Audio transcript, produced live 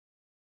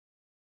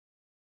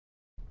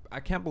I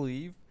can't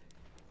believe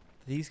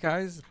these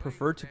guys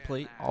prefer to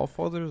play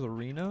Allfather's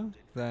Arena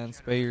than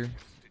Speyer.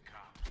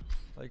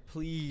 Like,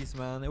 please,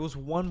 man. It was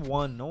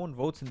 1-1. No one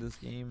votes in this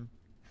game.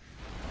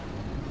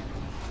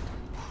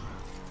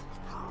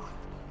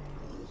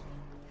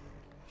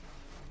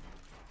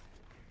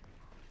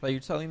 Like, you're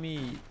telling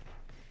me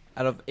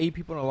out of 8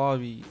 people in the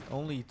lobby,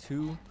 only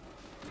 2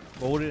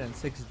 voted and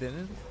 6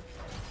 didn't?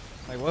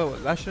 Like, well,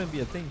 that shouldn't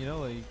be a thing, you know?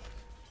 Like,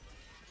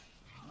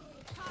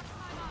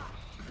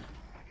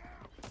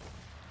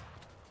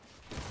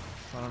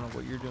 I don't know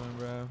what you're doing,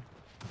 bro.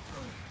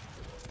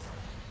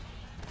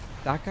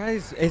 That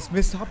guy's... It's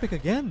missed topic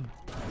again.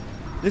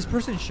 This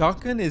person's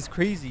shotgun is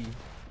crazy.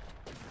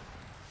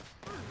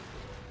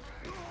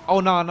 Oh,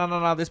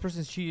 nah. This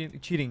person's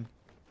cheating.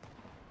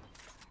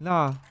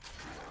 Nah.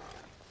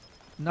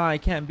 Nah,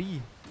 it can't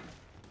be.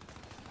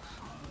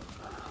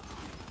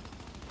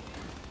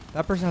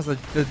 That person has the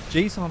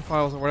JSON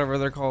files or whatever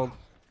they're called.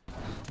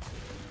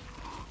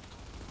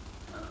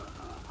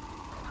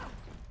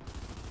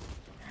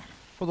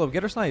 Hold up,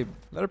 get her snipe.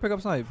 Let her pick up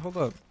snipe. Hold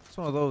up. It's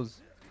one of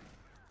those.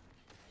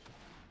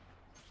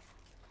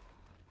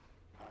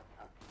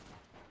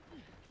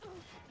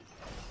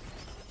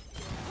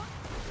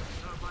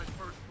 Not my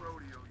first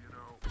rodeo, you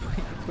know.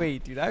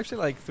 Wait, dude, that actually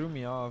like threw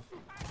me off.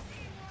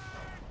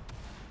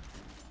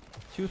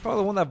 She was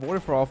probably the one that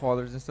voted for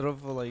Allfathers instead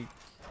of like...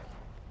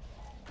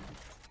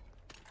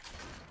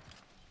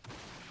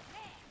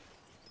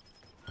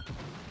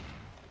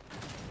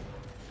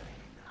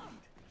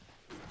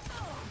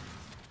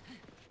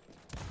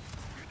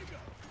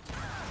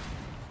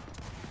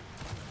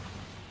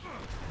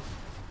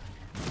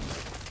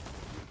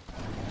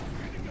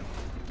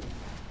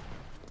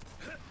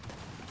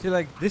 See,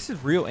 like, this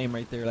is real aim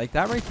right there. Like,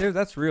 that right there,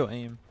 that's real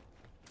aim.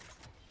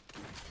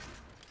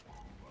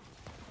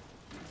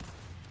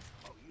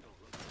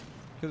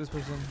 Kill this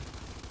person.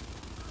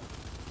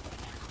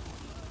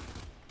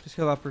 Just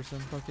kill that person.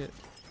 Fuck it.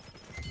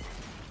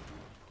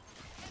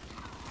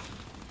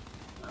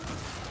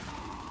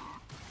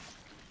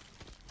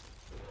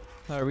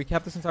 Alright, we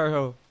cap this entire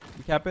hoe.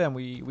 We cap it and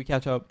we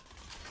catch up.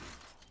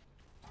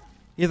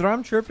 Either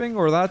I'm tripping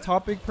or that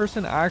topic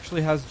person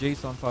actually has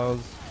JSON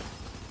files.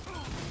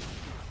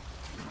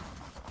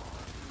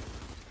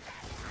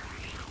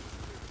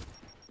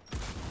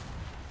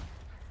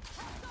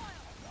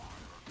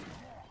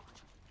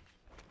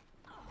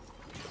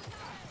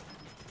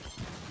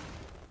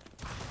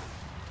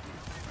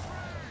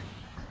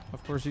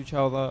 Of course you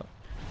chow that.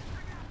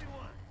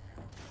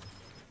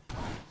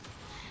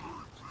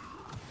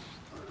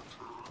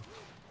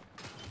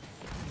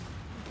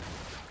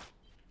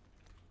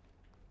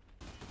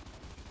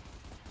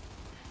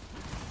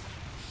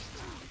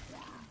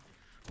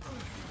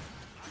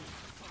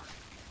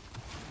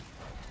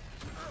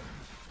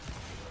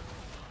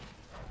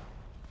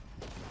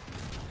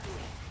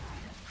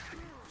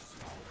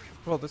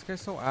 Bro, this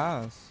guy's so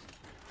ass.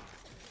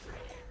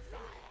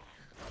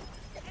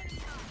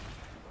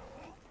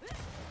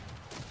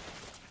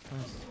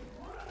 Nice.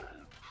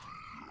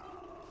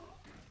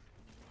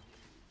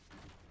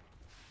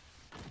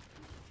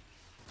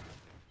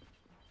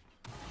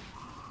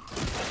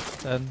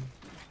 Dead.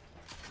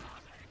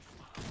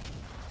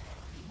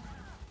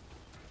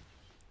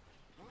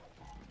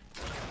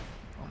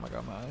 Oh my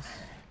god, my ass.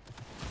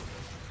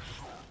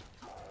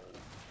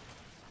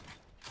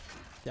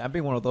 Yeah, I'm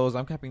being one of those.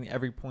 I'm capping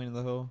every point in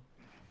the hill.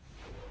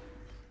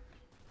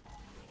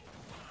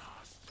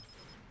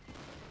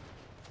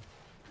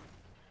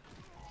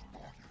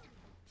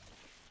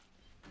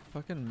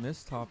 Fucking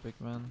missed topic,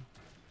 man.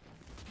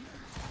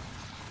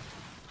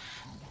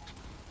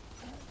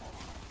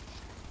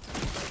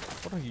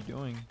 What are you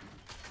doing?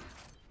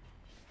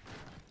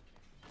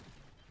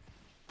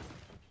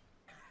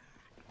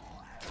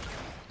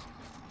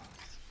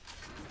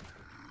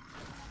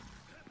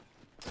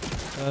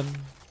 Dead.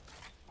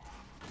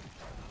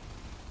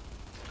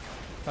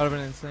 That would have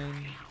been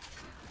insane.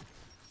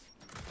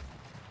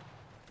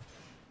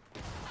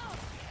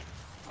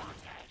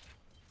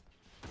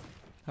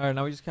 Alright,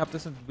 now we just cap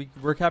this and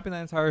we're capping that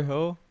entire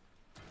hill.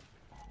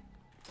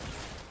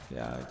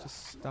 Yeah,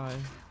 just die.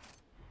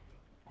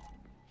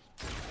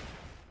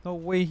 No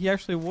way, he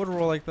actually would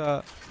roll like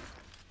that.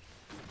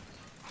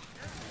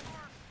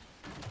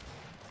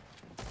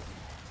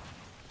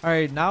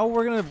 Alright, now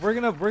we're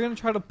gonna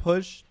try to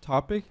push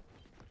topic.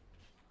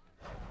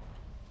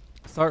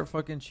 Start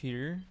fucking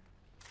cheater.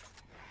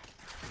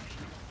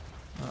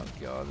 Oh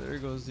god, there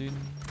it goes, dude.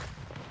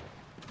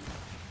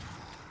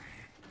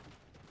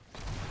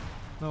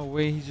 No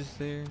way, he's just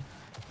there.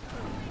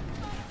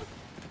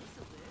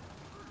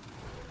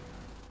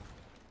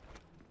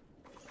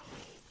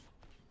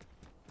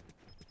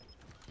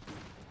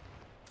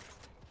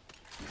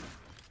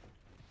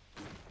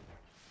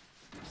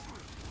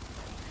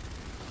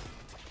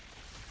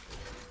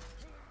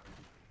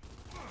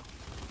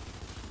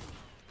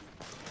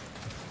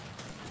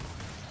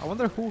 I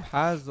wonder who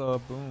has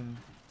a boom.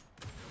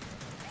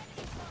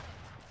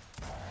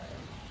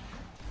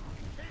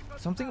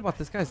 Something about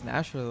this guy's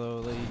Nasher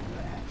though, like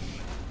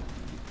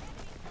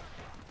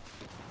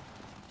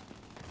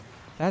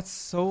That's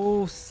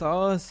so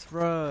sus,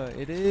 bruh.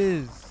 It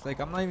is. Like,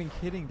 I'm not even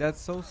kidding.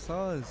 That's so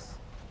sus.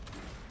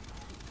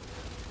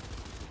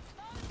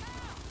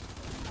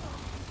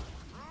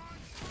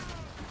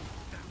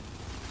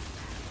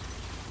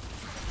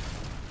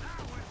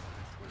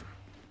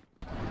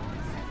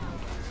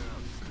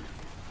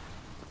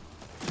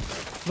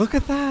 Look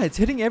at that. It's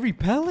hitting every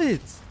pellet.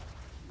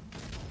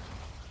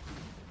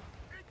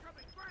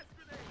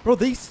 Bro,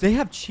 they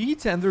have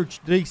cheats and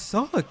they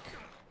suck.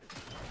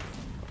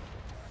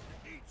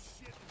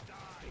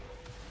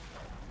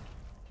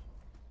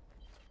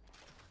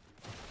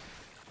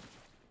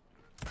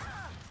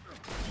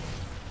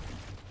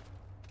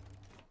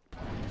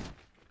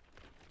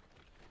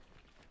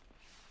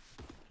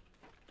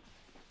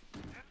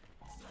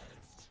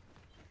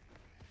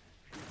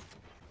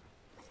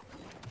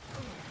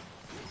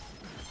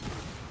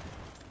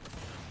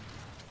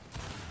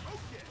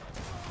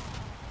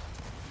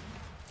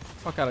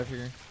 Fuck out of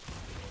here.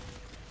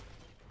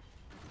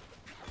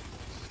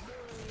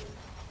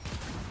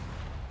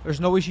 There's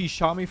no way she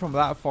shot me from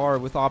that far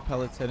with all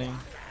pellets hitting.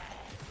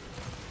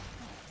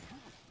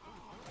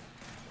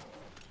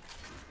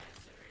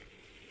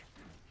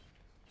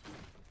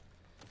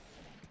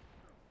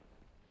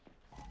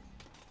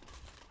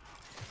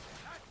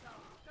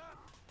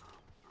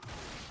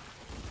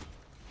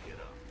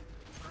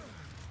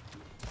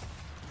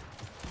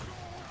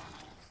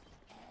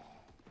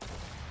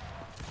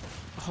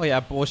 Oh yeah,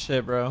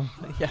 bullshit, bro.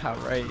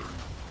 Yeah, right.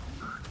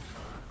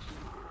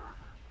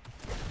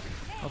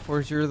 Of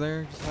course you're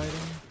there, just hiding.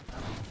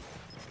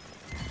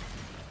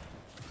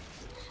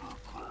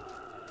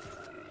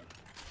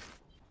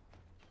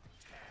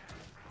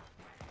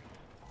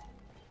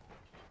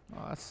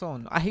 Oh, that's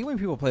so. I hate when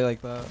people play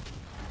like that,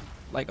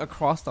 like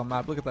across the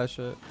map. Look at that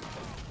shit.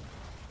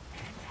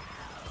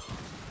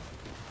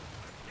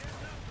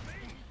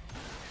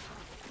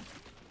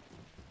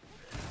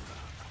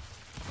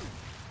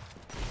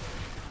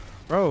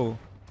 Bro,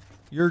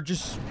 you're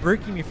just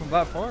breaking me from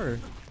that far.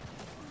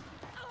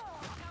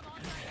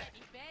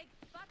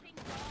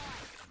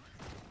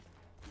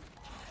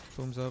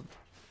 Booms up.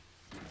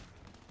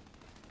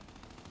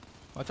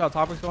 Watch out,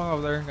 Topic's going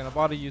over there. Gonna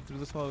body you through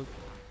the smoke.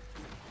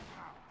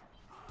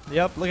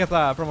 Yep, look at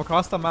that. From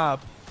across the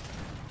map.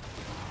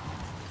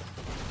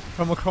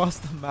 From across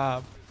the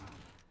map.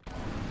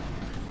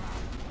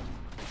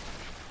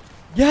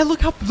 Yeah,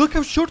 look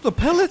how short the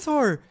pellets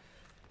are.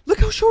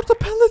 Look how short the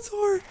pellets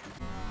are.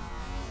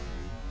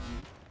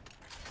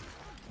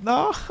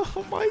 No,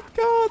 oh my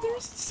god,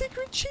 there's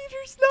secret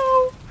cheaters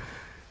now.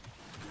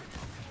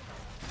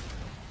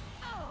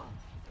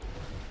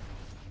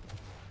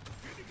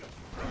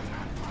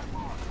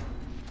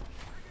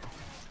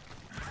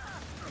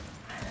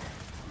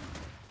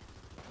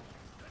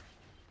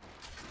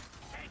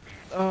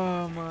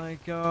 Oh my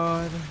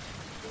god.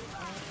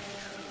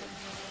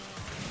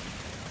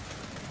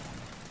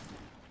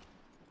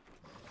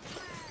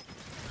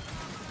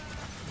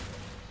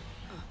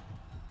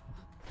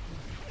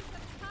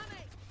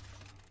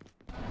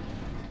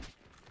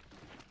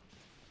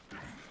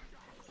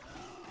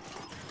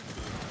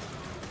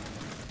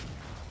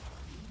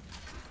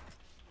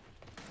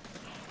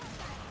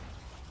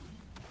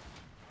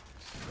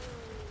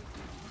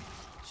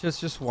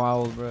 Just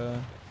wild, bro.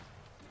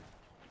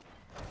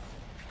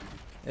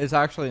 It's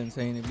actually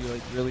insane if you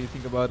like really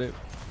think about it.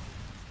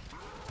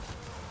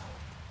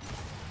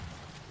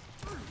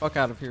 Fuck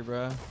out of here,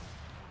 bro.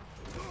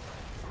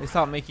 They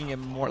stopped making it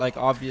more like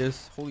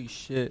obvious. Holy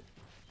shit.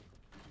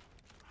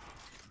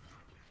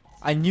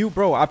 I knew,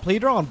 bro. I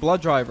played her on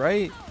Blood Drive,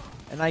 right?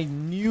 And I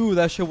knew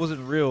that shit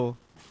wasn't real.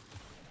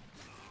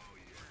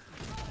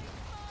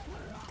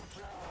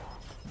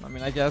 I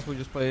mean, I guess we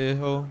just play it.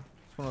 Oh,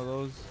 it's one of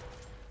those.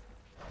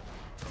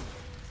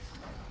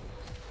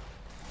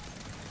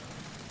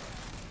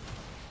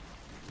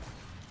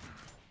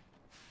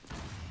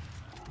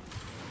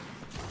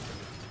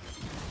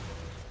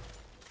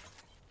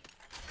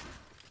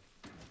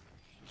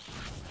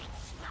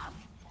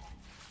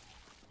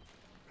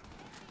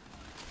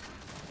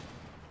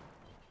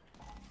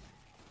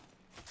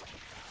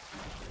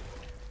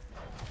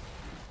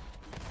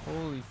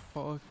 Holy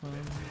fuck,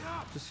 man.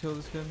 Just kill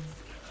this kid.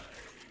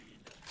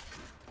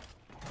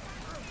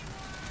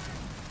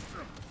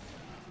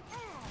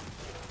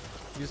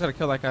 You just gotta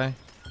kill that guy.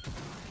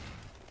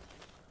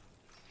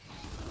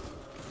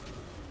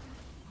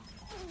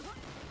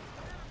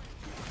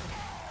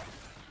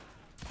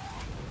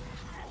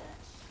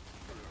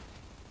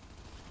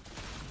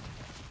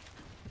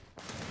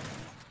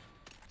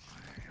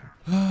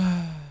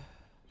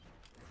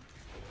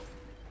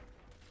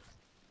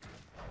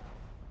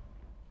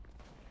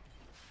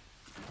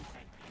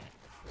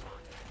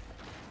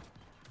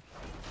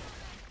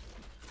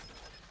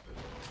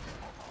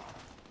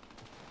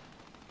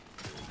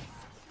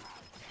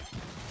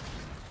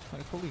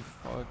 Like, holy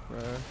fuck,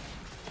 bro.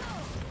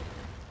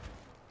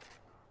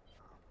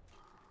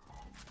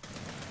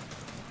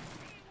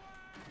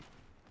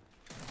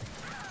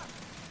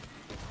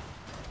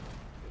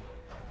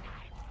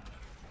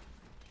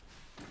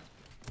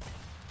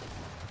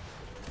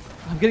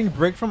 getting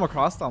bricked from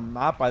across the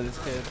map by this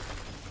kid.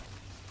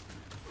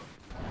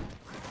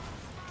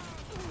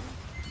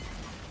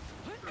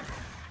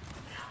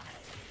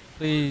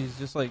 Please,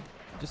 just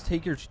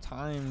take your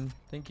time.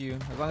 Thank you.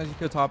 As long as you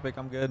kill topic,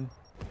 I'm good.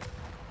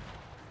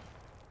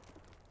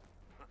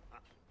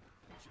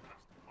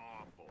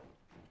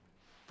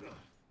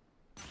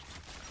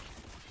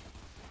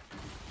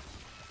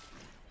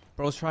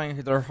 Bro's trying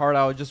their heart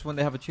out just when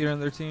they have a cheater on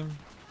their team.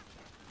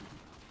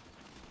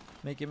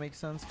 Make it make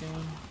sense, game.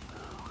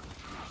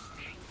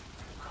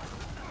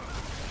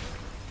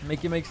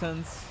 Make it make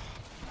sense.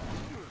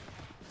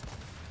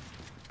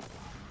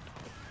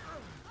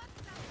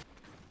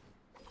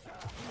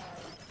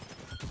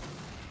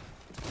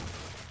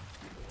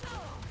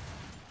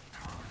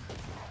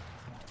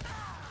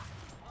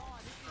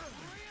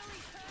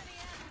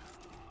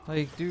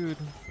 Like, dude.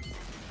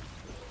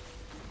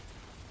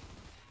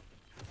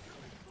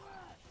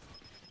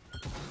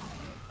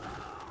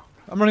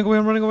 I'm running away,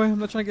 I'm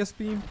not trying to get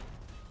speed.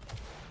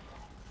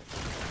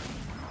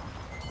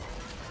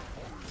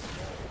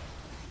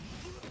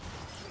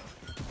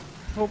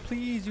 Oh,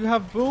 please, you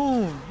have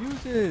boom.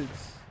 Use it.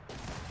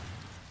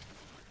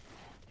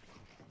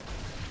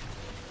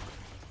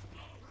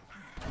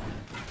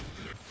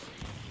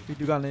 We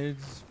do got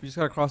nades. We just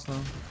gotta cross now.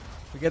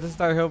 We get this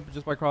entire hill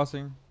just by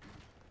crossing.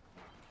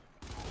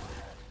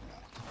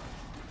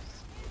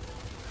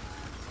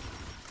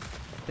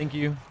 Thank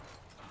you.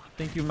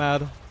 Thank you,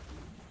 Mad.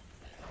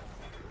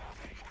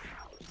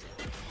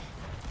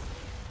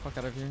 Fuck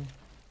out of here.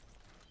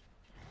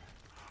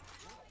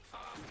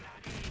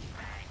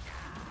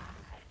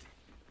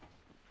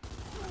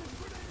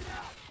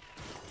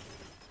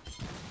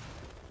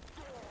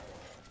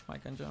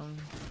 Mike and John.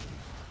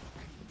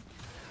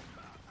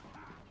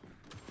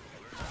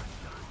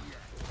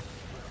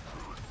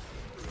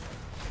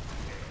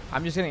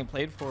 I'm just getting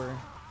played for.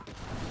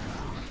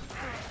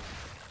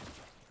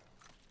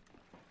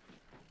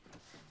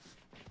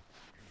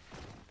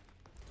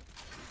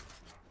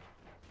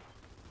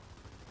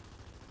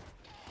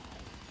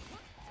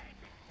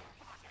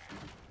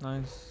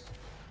 Nice.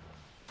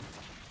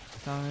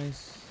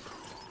 Nice.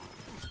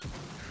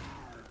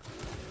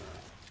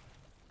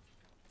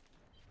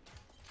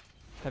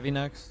 Heavy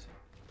next.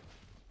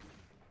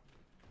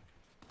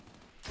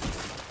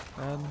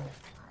 Bad.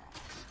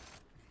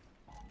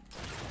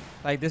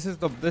 Like this is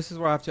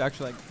where I have to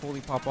actually like fully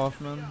pop off,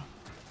 man.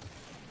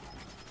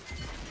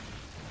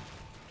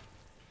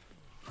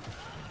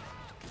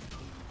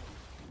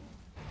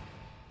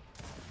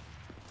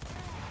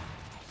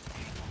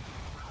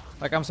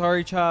 Like I'm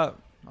sorry, chat.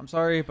 I'm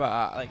sorry,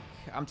 but like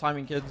I'm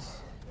timing kids.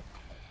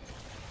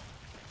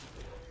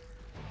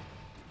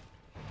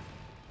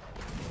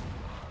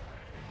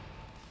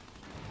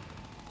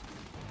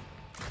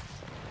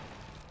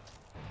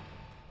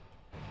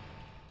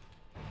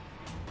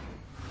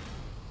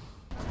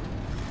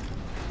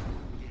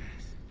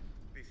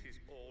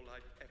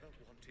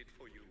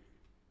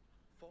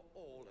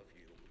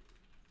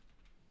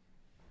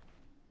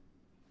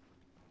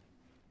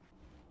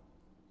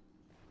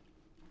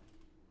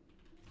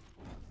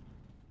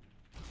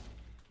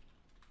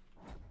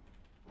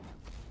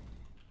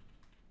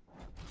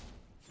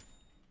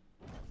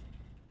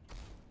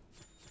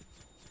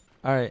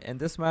 Alright, in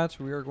this match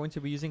we are going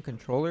to be using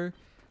controller.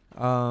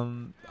 I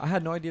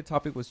had no idea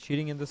Topic was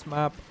cheating in this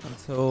map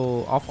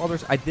until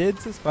Offalders. I did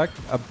suspect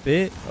a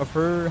bit of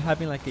her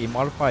having like a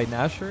modified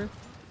Nasher,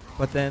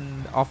 but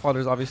then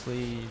Offalders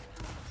obviously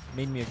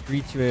made me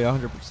agree to it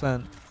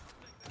 100%.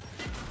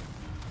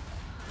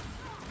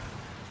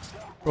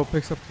 Bro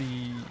picks up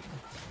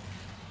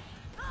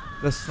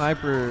the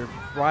sniper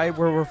right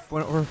where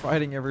we're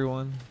fighting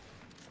everyone.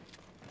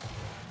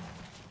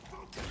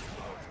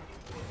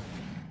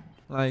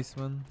 Nice,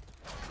 man.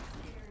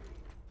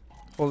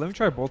 Oh, let me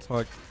try Bolt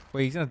Hog.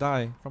 Wait, he's gonna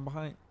die from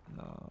behind.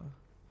 No.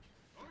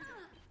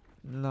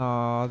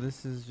 Nah,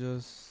 this is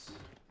just...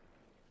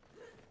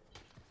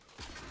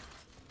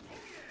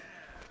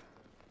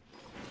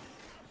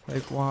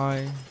 Like,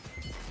 why?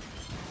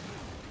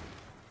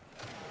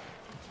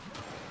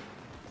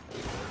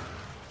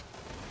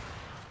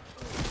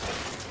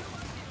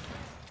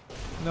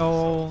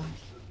 No.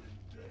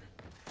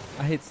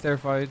 I hate stair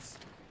fights.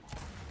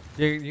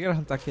 You gotta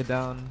hunt that kid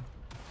down.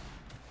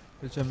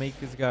 The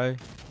Jamaica's guy.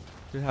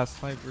 Dude has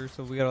sniper,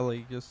 so we gotta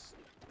like just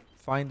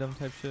find him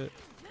type shit.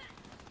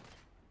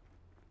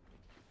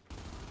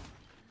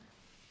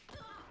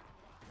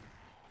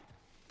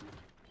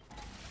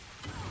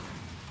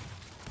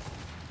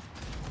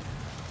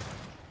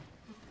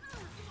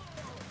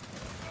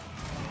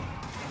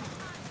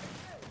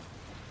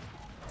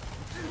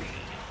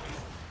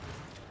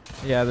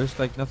 Yeah, there's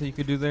like nothing you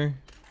could do there.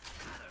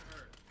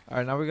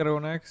 Alright, now we gotta go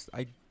next.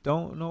 I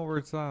don't know where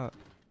it's at.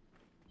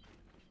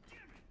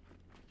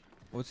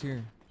 What's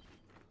here?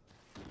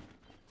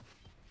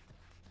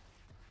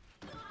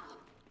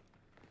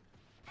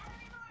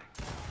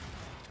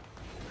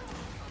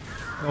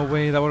 No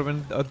way, that would have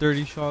been a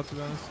dirty shot to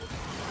be honest.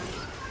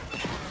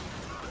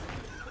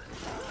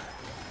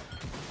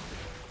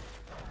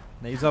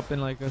 Nades up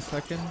in like a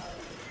second.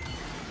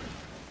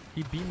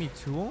 He beat me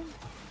to him?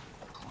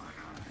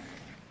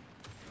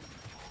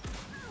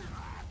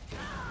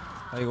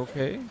 Like,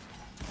 okay.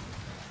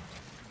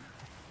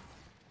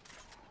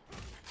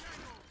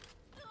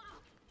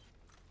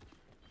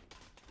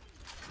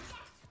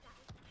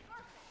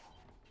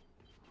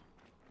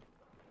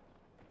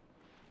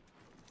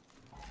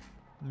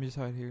 Let me just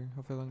hide here.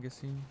 Hopefully I don't get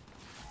seen.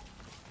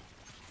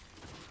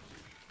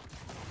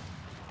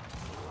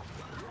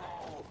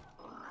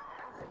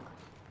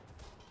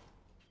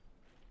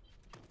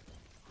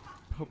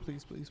 Oh,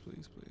 please, please,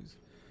 please, please.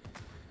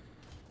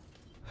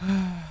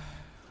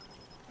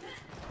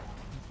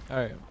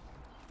 Alright.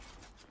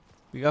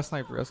 We got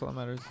sniper, that's all that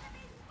matters.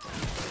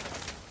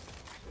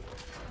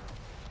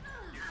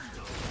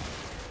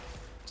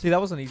 See, that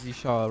was an easy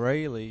shot,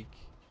 right? Like,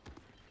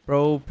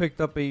 bro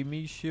picked up a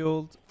meat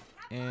shield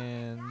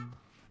and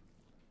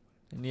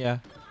yeah.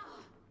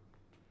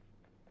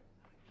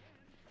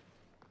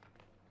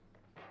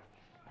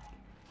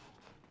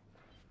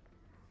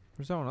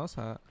 Where's everyone else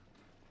at?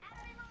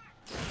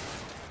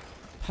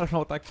 I don't know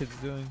what that kid's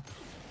doing.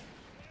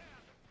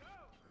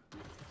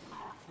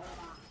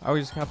 I would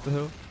just cap the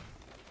hill.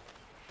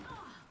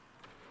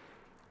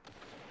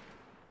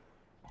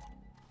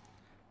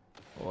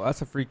 Oh,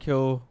 that's a free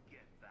kill.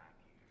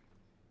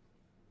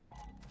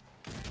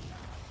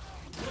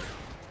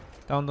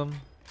 Downed them.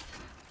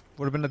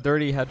 Would have been a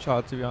dirty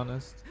headshot, to be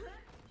honest,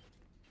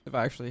 if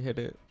I actually hit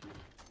it.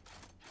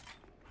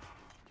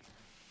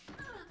 I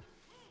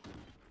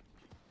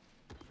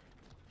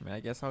mean, I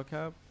guess I'll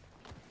cap.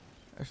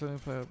 Actually, let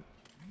me play up.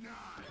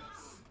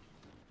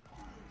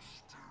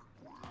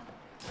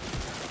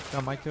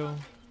 Got my kill.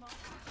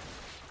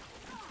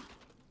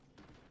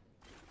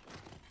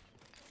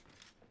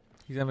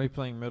 He's gonna be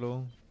playing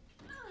middle.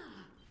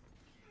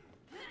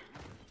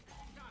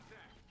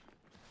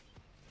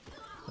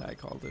 Yeah, I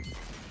called it.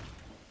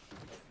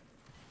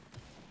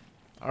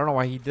 I don't know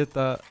why he did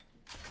that.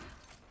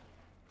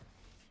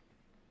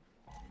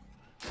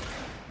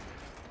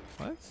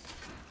 What?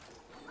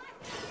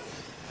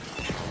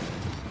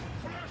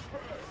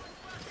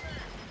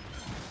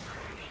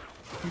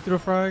 He threw a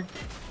frag.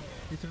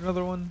 He threw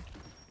another one.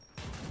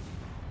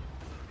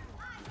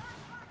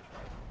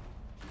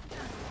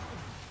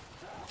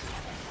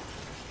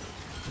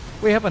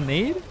 Wait, I have a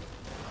nade?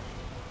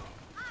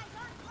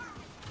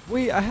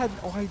 Wait, I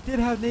did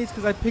have nades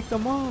because I picked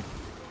them up.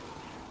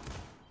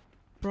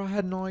 Bro, I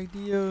had no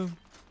idea.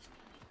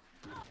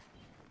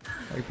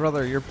 Like,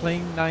 brother, you're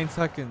playing 9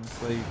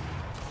 seconds. Like,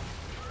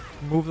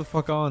 move the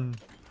fuck on.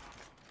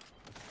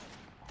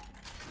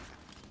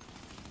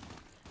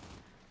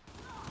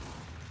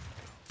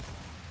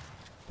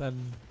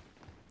 Then.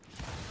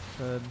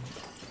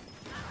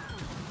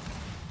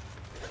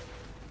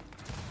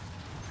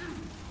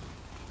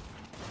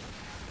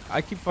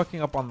 I keep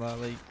fucking up on that,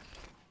 like.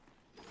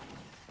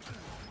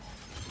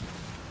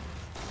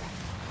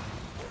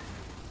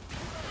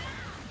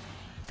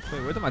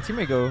 Wait, where did my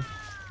teammate go?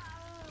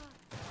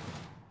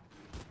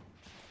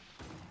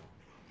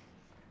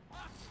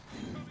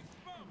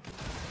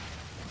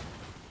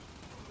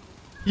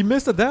 He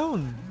missed a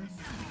down.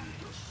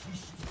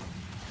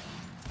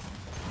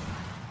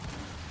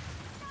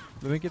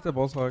 Let me get the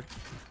balls hog.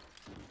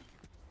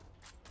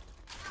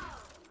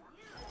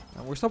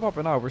 And we're still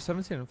popping out. We're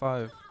 17 and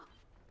 5.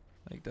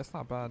 Like, that's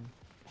not bad.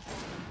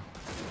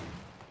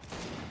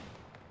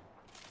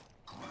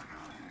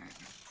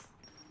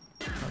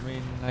 I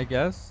mean, I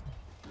guess.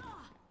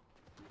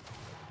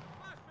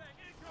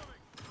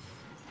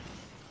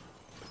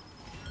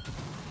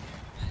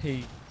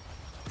 Hey.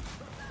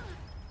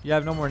 You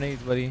have no more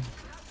nades, buddy.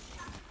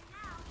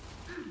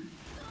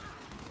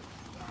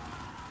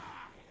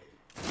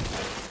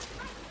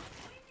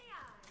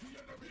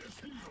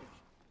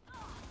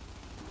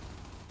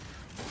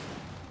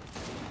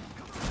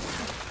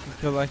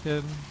 Kill that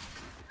kid.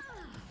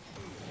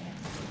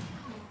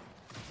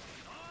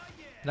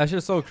 That's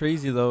just so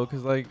crazy though,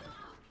 cause like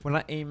when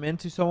I aim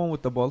into someone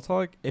with the bolt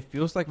hog, it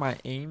feels like my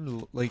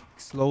aim like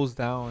slows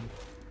down.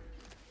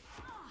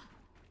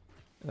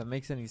 If that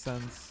makes any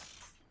sense.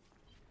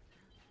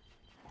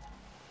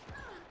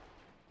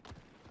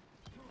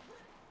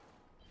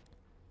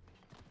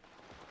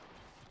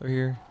 They're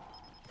here.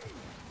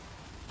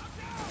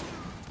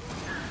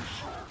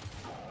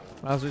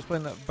 I was just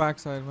playing that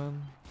backside,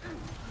 man.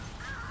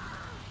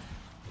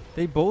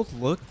 They both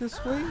look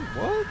this way?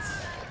 What?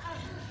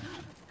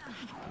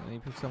 And he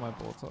picks up my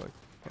bolt hog.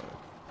 Fuck.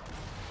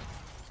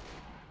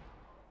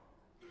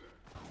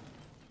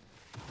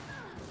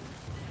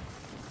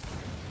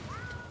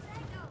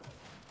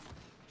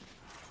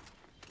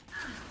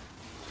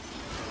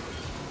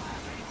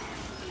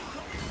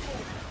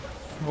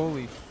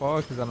 Holy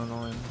fuck, is that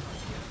annoying.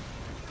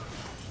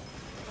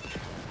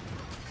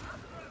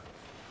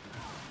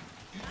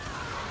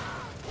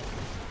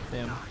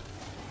 Damn.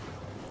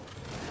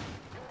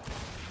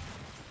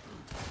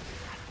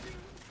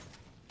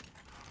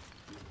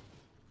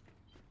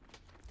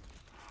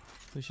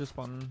 They should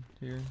spawn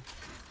here.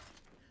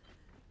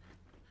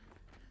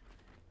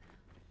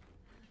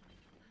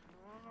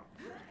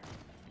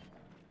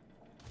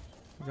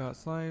 We got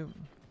slime.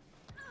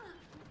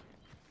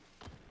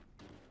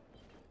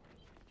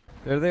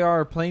 There they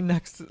are playing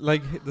next to,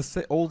 like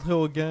the old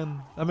hill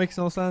again. That makes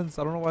no sense.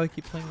 I don't know why they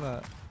keep playing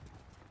that.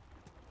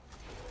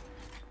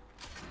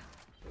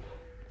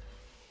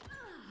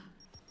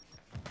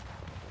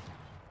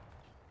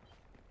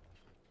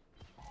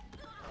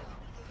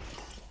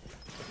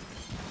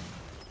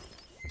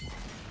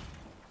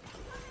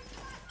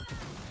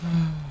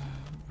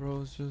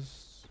 Bro, it's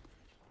just.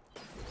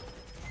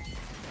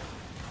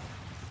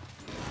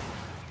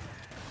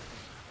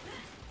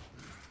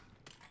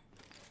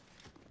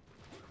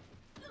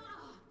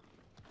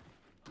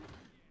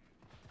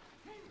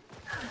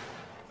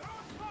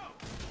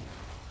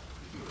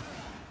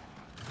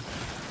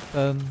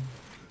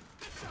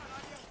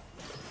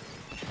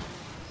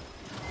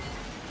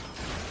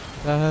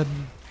 Dead.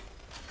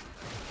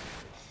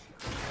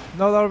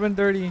 No, that would have been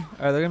dirty. Alright,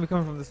 they're gonna be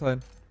coming from this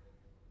side.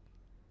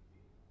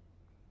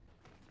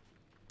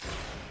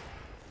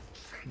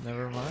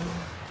 Never mind.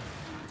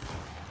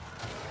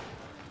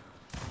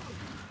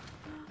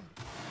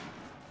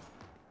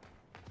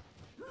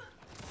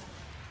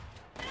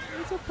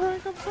 It's a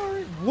prank, I'm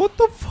sorry. What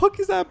the fuck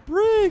is that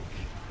brick?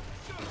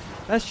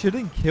 That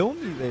shouldn't kill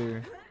me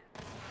there.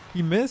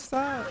 He missed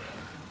that.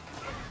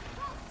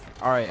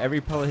 Alright,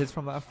 every pellet hits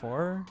from that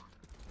far.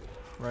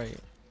 Right.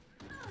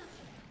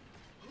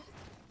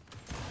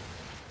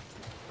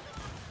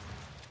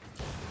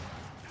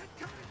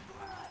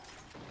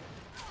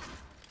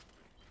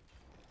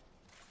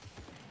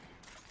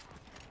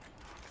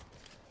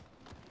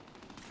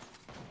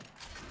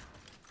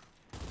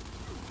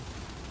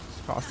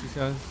 Just cross these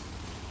guys.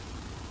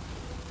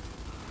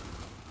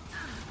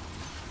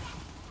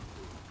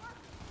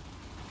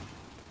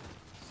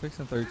 Six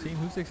and 13?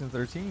 Who's 6 and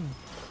 13?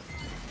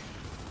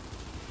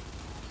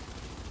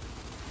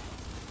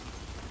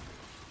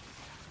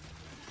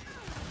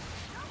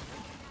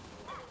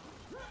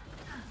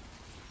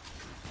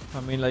 I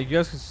mean, like, you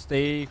guys could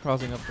stay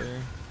crossing up there.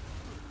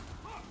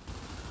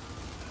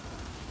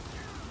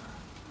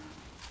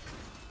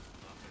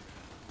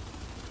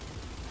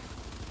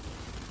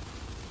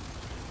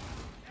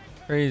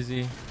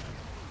 Crazy.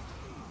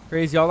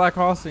 Crazy, all that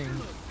crossing.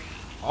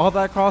 All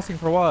that crossing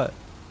for what?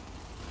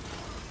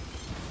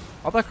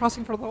 All that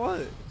crossing for the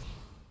what?